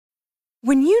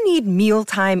When you need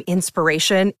mealtime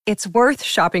inspiration, it's worth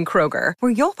shopping Kroger,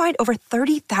 where you'll find over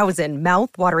 30,000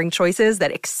 mouth-watering choices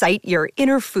that excite your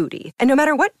inner foodie. And no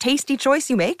matter what tasty choice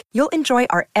you make, you'll enjoy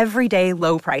our everyday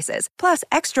low prices, plus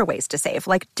extra ways to save,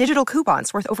 like digital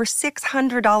coupons worth over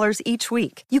 $600 each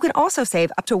week. You can also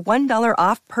save up to $1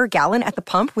 off per gallon at the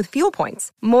pump with fuel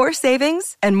points. More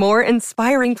savings and more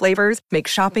inspiring flavors make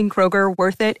shopping Kroger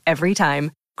worth it every time.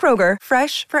 Kroger,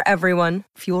 fresh for everyone.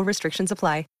 Fuel restrictions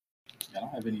apply. I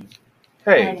don't have any.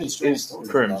 Hey, it's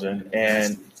Crimson,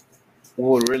 and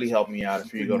what would really help me out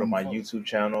if you go to my YouTube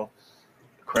channel,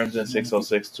 Crimson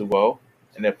 60620,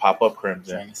 and then pop up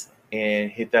Crimson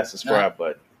and hit that subscribe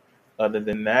button. Other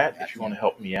than that, if you want to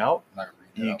help me out,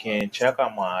 you can check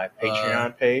out my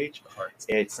Patreon page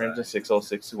at Crimson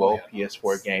 60620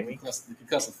 PS4 Gaming.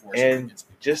 And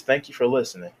just thank you for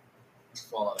listening.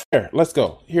 Here, let's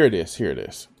go. Here it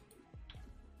is.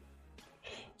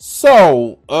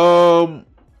 So,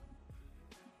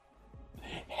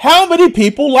 how many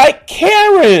people like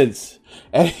Karens?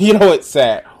 And you know what's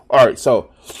sad? All right,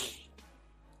 so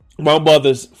my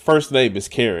mother's first name is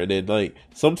Karen, and like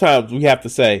sometimes we have to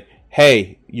say,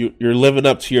 "Hey, you're living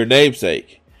up to your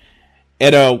namesake."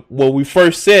 And when we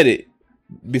first said it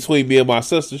between me and my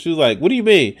sister, she was like, "What do you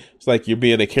mean?" It's like you're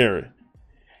being a Karen.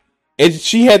 And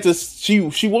she had to.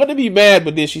 She wanted to be mad,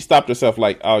 but then she stopped herself.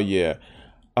 Like, "Oh yeah,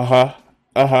 I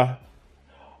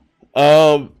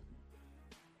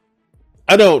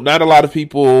know not a lot of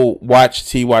people watch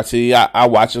TYT. I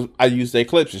watch them. I use their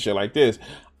clips and shit like this.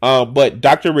 But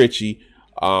Dr. Richie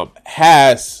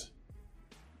has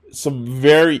some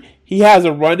very. He has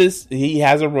a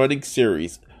running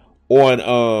series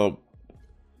on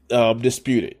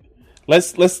Disputed.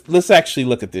 Let's actually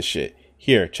look at this shit.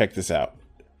 Here, check this out.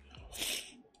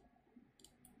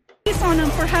 On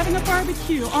them for having a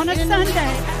barbecue on a Sunday.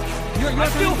 I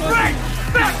feel great!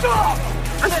 Back off!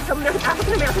 I'm some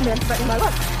African American men threatening my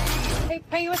life.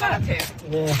 Hey, what's up?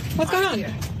 Yeah. What's going on?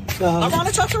 I want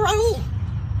to talk to Raul.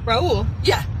 Raul?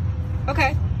 Yeah.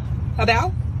 Okay.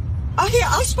 About?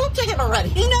 I spoke to him already.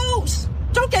 He knows.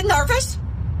 Don't get nervous.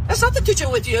 It's nothing to do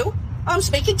with you. I'm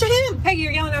speaking to him. Hey,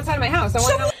 you're yelling outside of my house. I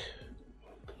want to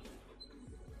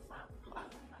know.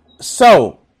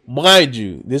 So, mind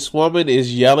you, this woman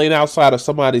is yelling outside of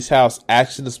somebody's house,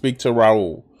 asking to speak to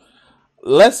Raul.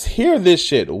 Let's hear this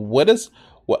shit. What?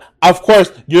 Of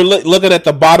course, you're looking at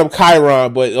the bottom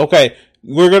Chiron, but okay,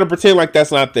 we're gonna pretend like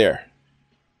that's not there.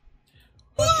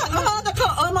 I'm on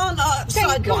the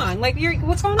sidewalk. Come on,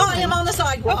 what's going on? I am on the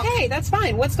sidewalk. Okay, that's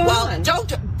fine. What's going on?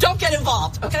 Don't get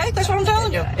involved. Okay, that's what I'm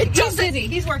telling you. He's busy.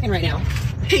 He's working right now.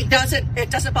 He doesn't. It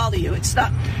doesn't bother you. It's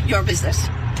not your business.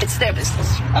 It's their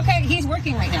business. Okay, he's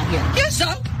working right now here. Yes, so.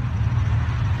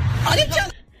 I didn't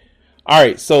tell. All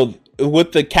right, so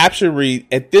with the caption read,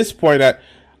 at this point,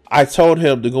 I told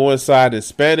him to go inside in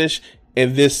Spanish,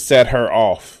 and this set her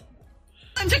off.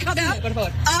 To come out. Por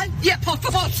favor. Yeah, por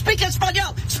favor, speak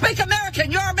Espanol. Speak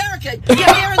American. You're American.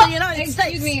 You're here in the United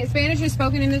States. Excuse me, Spanish is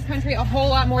spoken in this country a whole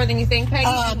lot more than you think,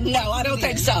 Peggy. No, I don't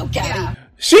think so, Gabby. Yeah.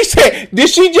 She said, did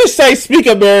she just say speak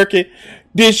American?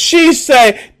 Did a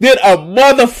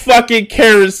motherfucking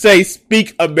Karen say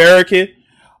speak American?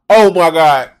 Oh my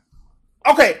God.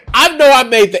 Okay, I know I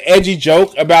made the edgy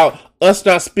joke about us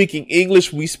not speaking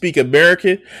English, we speak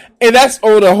American. And that's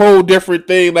on a whole different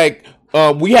thing. Like,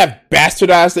 we have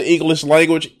bastardized the English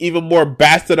language, even more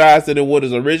bastardized than it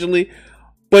was originally.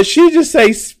 But she just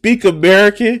say speak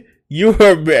American? You're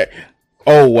American.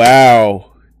 Oh, wow.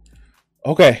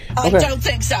 Okay. I don't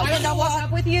think so. I don't know what's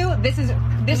up with you. This is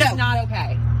not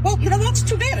okay. Well, that's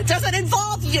too bad. It doesn't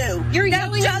involve you. You're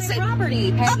yelling on my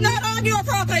property, Peggy. I'm not on your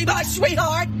property, my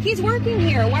sweetheart. He's working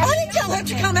here. Why I didn't tell him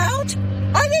to come out.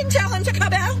 I didn't tell him to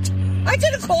come out. I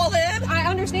didn't call him. I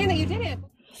understand that you didn't.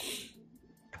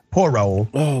 Poor Raul.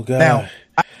 Oh, God.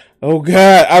 Oh,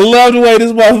 God. I love the way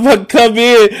this motherfucker come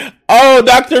in. Oh,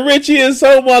 Dr. Richie is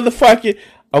so motherfucking...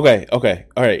 Okay.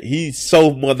 All right. He's so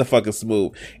motherfucking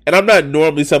smooth. And I'm not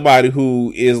normally somebody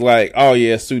who is like, oh,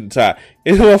 yeah, suit and tie.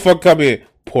 And this motherfucker come in.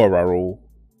 Poor Raul.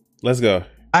 Let's go.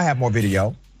 I have more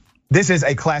video. This is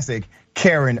a classic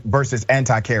Karen versus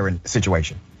anti-Karen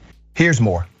situation. Here's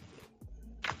more.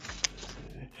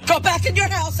 Go back in your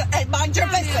house and mind your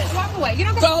business. Walk away. You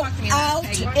don't get to talk to me out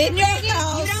in your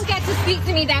house. You don't get to speak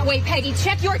to me that way, Peggy.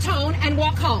 Check your tone and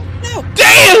walk home. No.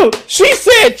 Damn! She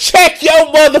said check your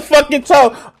motherfucking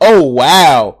tone. Oh,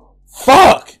 wow.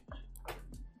 Fuck.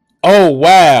 Oh,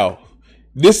 wow.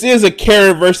 This is a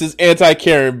Karen versus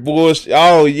anti-Karen bullshit.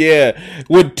 Oh, yeah.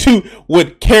 When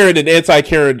Karen and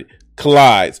anti-Karen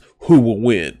collides, who will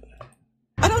win?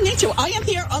 I don't need you. I am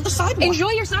here on the sidewalk. Enjoy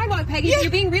your sidewalk, Peggy. Yeah. You're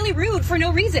being really rude for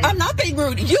no reason. I'm not being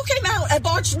rude. You came out and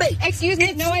barged me. Excuse me.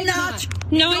 It's No, I did not.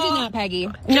 No, I did not, Peggy.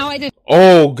 No, I did.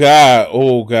 Oh God.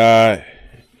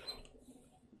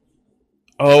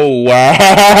 Oh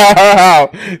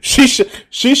wow. She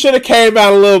should have came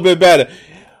out a little bit better.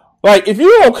 Like, if you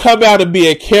don't come out and be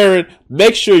a Karen,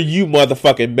 make sure you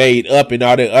motherfucking made up and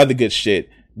all that other good shit.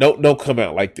 Don't come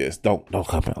out like this. Don't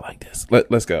come out like this.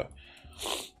 Let's go.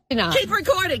 Not. Keep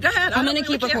recording. Go ahead. I'm going to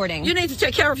keep recording. You need to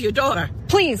take care of your daughter.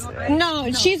 Please. No,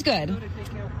 she's good.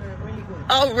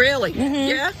 Oh, really? Mm-hmm.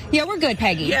 Yeah? Yeah, we're good,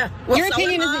 Peggy. Yeah. Well, your so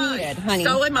opinion am isn't I. needed, honey.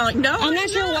 So am I. No, I'm not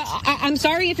sure what. I'm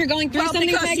sorry if you're going through something,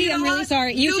 because Peggy. you know I'm really what?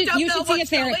 sorry. You should see a what's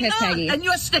therapist, going on, Peggy. And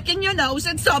you're sticking your nose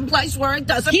in some place where it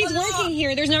doesn't He's belong. working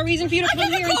here. There's no reason for you to I come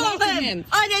here didn't and call talk to him.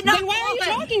 I did not. Then why are you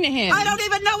call talking to him? I don't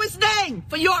even know his name.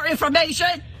 For your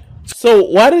information. So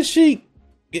why did she?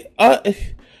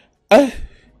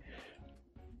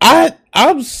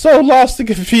 I'm so lost and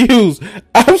confused.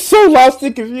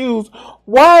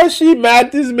 Why is she mad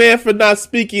at this man for not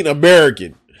speaking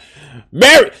American?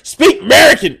 Speak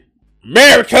American.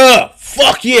 America.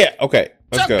 Fuck yeah. Okay,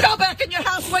 let's go. Go back in your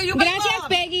house where you belong. Gracias,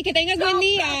 Peggy. Que tengas buen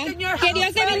día. Que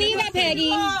Dios te bendiga, Peggy.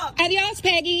 Adiós,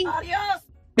 Peggy. Adios.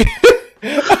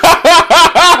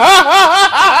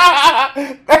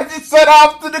 That just set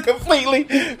off to the completely.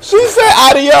 She said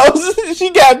adios.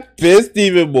 She got pissed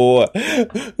even more.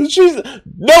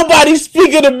 Nobody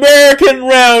speaking American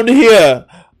around here.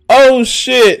 Oh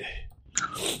shit.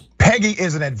 Peggy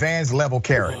is an advanced level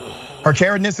Karen. Her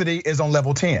Karenicity is on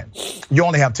level 10. You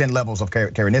only have 10 levels of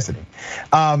Karenicity.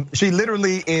 She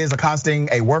literally is accosting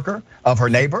a worker of her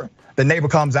neighbor. The neighbor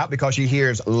comes out because she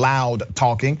hears loud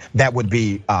talking. That would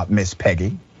be Miss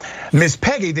Peggy. Miss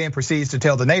Peggy then proceeds to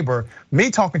tell the neighbor,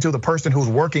 me talking to the person who's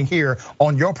working here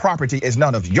on your property is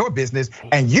none of your business,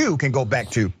 and you can go back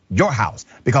to your house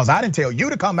because I didn't tell you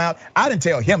to come out. I didn't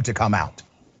tell him to come out.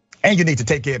 And you need to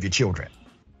take care of your children,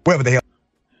 wherever the hell.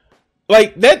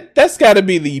 Like that's gotta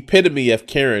be the epitome of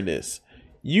Karenness.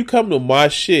 You come to my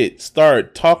shit,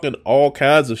 start talking all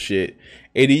kinds of shit,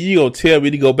 and then you gonna tell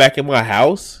me to go back in my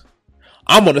house?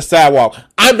 I'm on the sidewalk.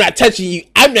 I'm not touching you.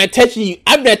 I'm not touching you.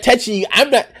 I'm not touching you.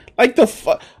 I'm not like the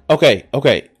fuck.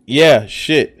 Okay. Yeah,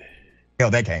 shit.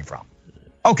 Hell, that came from.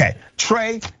 Okay,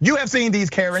 Trey, you have seen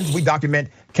these Karens. We document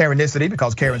Karenicity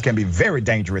because Karens can be very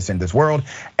dangerous in this world.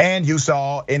 And you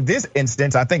saw in this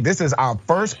instance, I think this is our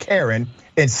first Karen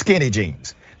in skinny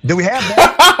jeans. Do we have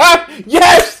that?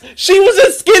 Yes, she was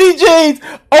in skinny jeans.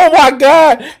 Oh my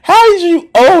God, how is you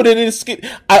old and in skinny?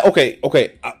 Okay.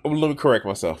 Let me correct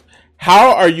myself.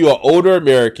 How are you an older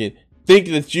American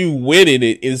thinking that you winning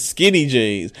it in skinny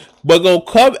jeans, but gonna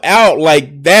come out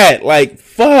like that? Like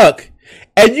fuck.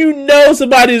 And you know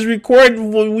somebody's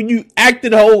recording when you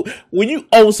acted when you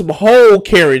own some whole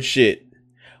Karen shit.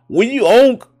 When you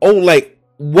own like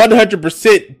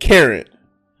 100% Karen.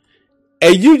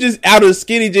 And you just out of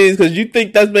skinny jeans because you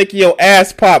think that's making your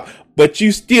ass pop, but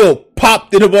you still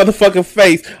popped in the motherfucking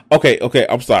face. Okay,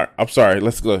 I'm sorry.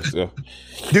 Let's go.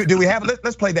 Do we have?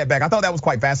 Let's play that back. I thought that was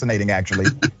quite fascinating, actually.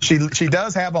 She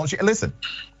does have on. Listen,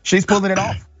 she's pulling it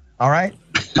off. All right.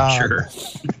 Sure.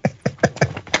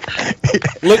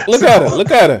 Look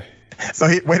at her. So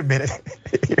wait a minute.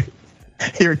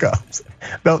 Here it comes.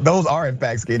 Those are in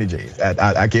fact skinny jeans.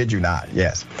 I kid you not.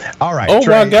 Yes. All right. Oh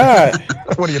Trey, my God.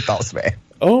 What are your thoughts, man?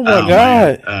 Oh my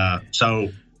God. So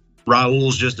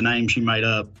Raul's just a name she made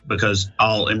up because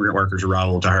all immigrant workers are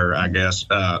Raul to her, I guess.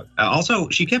 Also,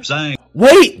 she kept saying,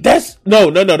 "Wait, that's no.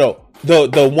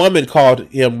 The woman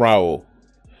called him Raul.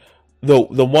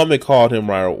 The woman called him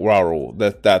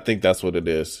Raul. I think that's what it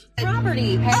is.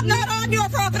 Property, Peggy. I'm not on your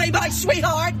property, my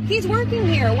sweetheart. He's working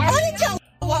here. Why I are didn't tell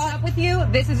you what. up with you?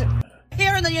 This is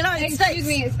Here in the United States. excuse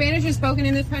me. Spanish is spoken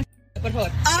in this country. Por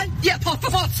favor. Yeah, por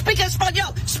favor, speak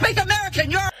Espanol. Speak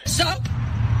American. So.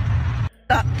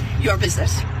 Your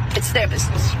business. It's their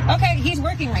business. Okay, he's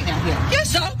working right now here.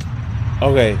 Yes, so.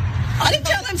 Okay. I didn't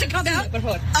tell him to come out. Por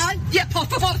favor. Yeah, por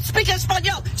favor, speak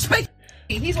Espanol. Speak.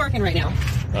 He's working right now.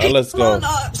 Let's go.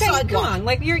 Okay, come on.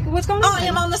 Like, what's going on? I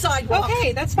am on the sidewalk.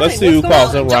 Okay, that's fine. Let's see who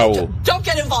calls him Raul. Don't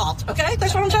get involved, okay?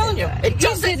 That's what I'm telling you.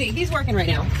 He's busy. He's working right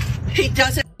now. He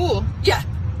doesn't. Cool. Yeah.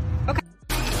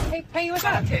 Hey, Peggy, what's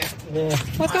up? Yeah.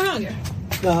 What's going on?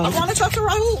 I want to talk to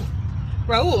Raul.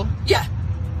 Raul. Yeah.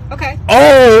 Okay.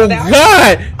 Oh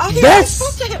God. Oh, yeah, I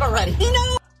spoke to him already. He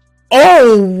knows.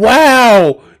 Oh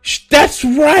wow. That's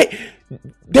right.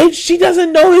 She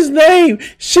doesn't know his name.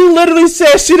 She literally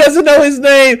says she doesn't know his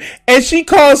name, and she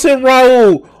calls him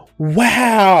Raul.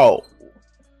 Wow.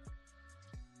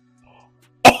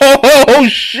 Oh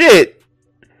shit.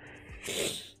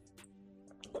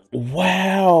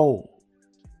 Wow.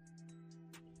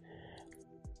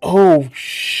 Oh,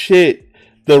 shit.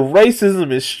 The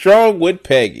racism is strong with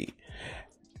Peggy.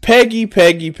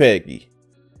 Peggy.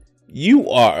 You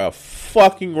are a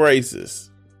fucking racist.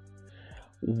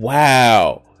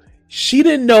 Wow. She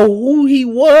didn't know who he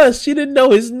was. She didn't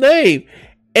know his name.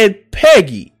 And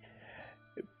Peggy,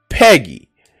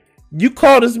 you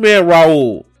called this man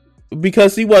Raul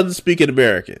because he wasn't speaking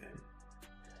American.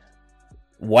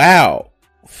 Wow.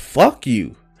 Fuck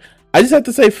you. I just have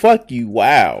to say fuck you.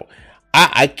 Wow.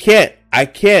 I can't.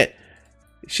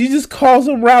 She just calls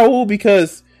him Raul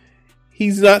because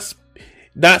he's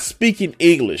not speaking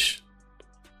English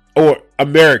or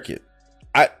American.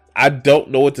 I don't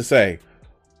know what to say.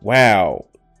 Wow.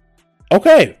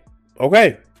 Okay.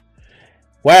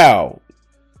 Wow.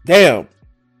 Damn.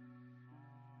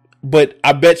 But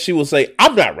I bet she will say,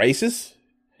 I'm not racist.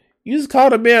 You just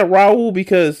called a man Raul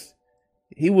because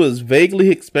he was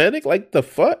vaguely Hispanic? Like the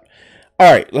fuck?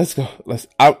 All right, let's go.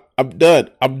 I'm done.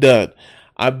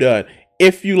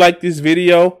 If you like this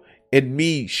video and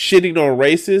me shitting on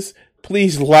racists,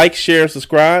 please like, share, and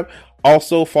subscribe.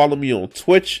 Also, follow me on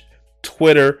Twitch,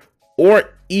 Twitter,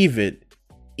 or even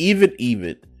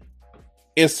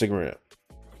Instagram.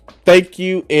 Thank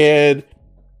you, and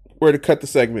we're to cut the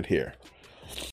segment here.